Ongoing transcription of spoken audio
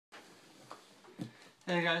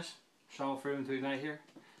Hey guys, Sean Freedom to Ignite here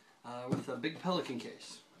with a big Pelican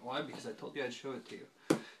case. Why? Because I told you I'd show it to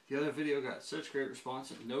you. The other video got such great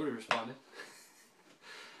response and nobody responded.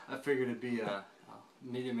 I figured it'd be a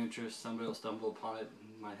medium interest, somebody will stumble upon it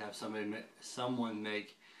and might have someone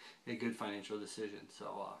make a good financial decision.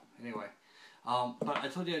 So anyway, but I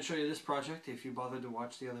told you I'd show you this project if you bothered to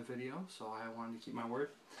watch the other video, so I wanted to keep my word.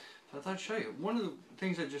 So I thought I'd show you. One of the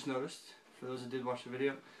things I just noticed, for those that did watch the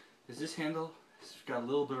video, is this handle. It's got a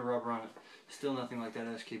little bit of rubber on it. Still nothing like that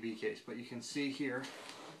SKB case, but you can see here,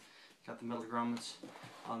 got the metal grommets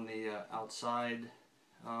on the outside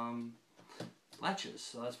latches,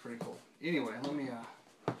 so that's pretty cool. Anyway, let me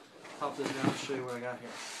pop this down and show you what I got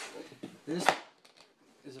here. This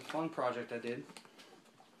is a fun project I did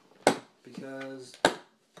because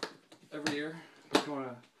every year I go on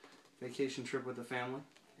a vacation trip with the family,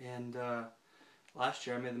 and last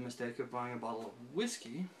year I made the mistake of buying a bottle of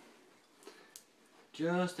whiskey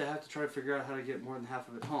just to have to try to figure out how to get more than half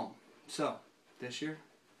of it home. So, this year,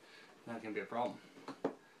 not going to be a problem.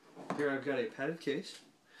 Here I've got a padded case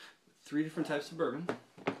with 3 different types of bourbon,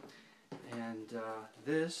 and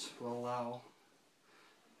this will allow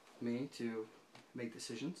me to make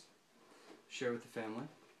decisions, share with the family,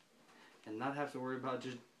 and not have to worry about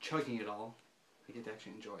just chugging it all. I get to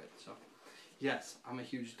actually enjoy it. So, yes, I'm a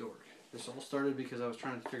huge dork. This all started because I was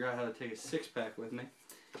trying to figure out how to take a 6-pack with me.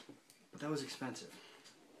 But that was expensive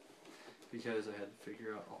because I had to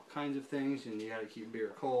figure out all kinds of things, and you had to keep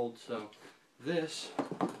beer cold. So this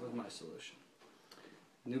was my solution.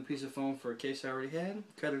 New piece of foam for a case I already had.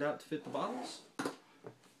 Cut it out to fit the bottles.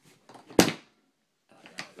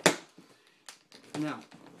 Now,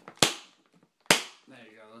 there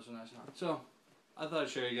you go. Those are nice and hard. So I thought I'd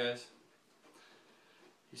show you guys.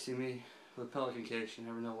 You see me with a Pelican case, you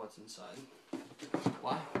never know what's inside.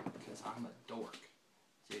 Why? Because I'm a dork.